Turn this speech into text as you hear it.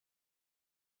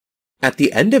At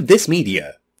the end of this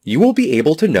media, you will be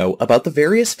able to know about the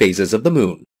various phases of the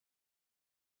moon.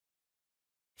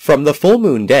 From the full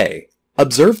moon day,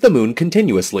 observe the moon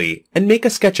continuously and make a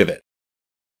sketch of it,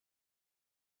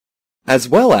 as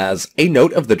well as a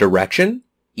note of the direction,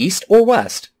 east or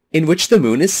west, in which the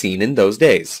moon is seen in those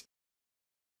days.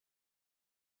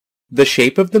 The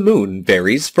shape of the moon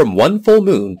varies from one full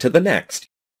moon to the next.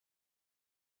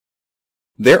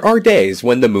 There are days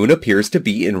when the moon appears to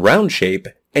be in round shape,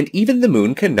 and even the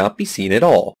moon cannot be seen at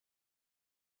all.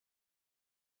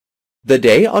 The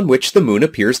day on which the moon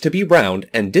appears to be round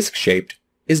and disc-shaped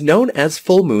is known as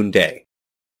full moon day.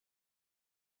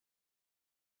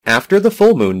 After the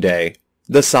full moon day,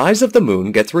 the size of the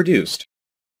moon gets reduced.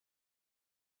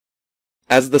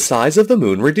 As the size of the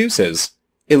moon reduces,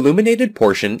 illuminated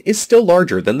portion is still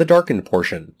larger than the darkened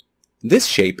portion. This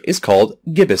shape is called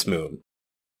gibbous moon.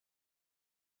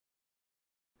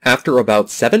 After about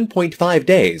 7.5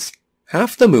 days,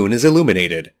 half the moon is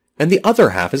illuminated and the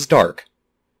other half is dark.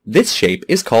 This shape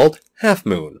is called half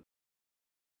moon.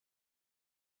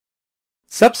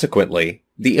 Subsequently,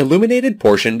 the illuminated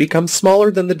portion becomes smaller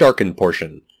than the darkened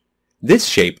portion. This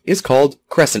shape is called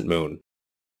crescent moon.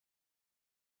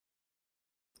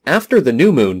 After the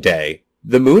new moon day,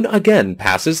 the moon again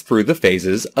passes through the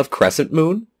phases of crescent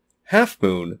moon, half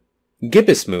moon,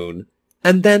 gibbous moon,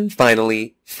 and then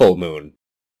finally full moon.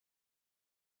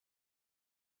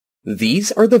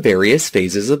 These are the various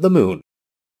phases of the moon.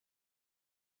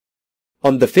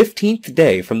 On the 15th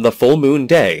day from the full moon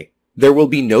day, there will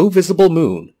be no visible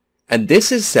moon, and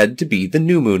this is said to be the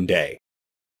new moon day.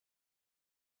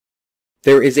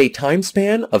 There is a time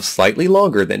span of slightly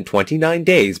longer than 29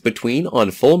 days between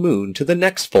on full moon to the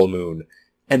next full moon,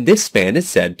 and this span is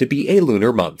said to be a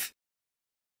lunar month.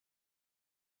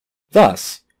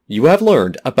 Thus, you have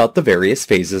learned about the various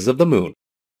phases of the moon.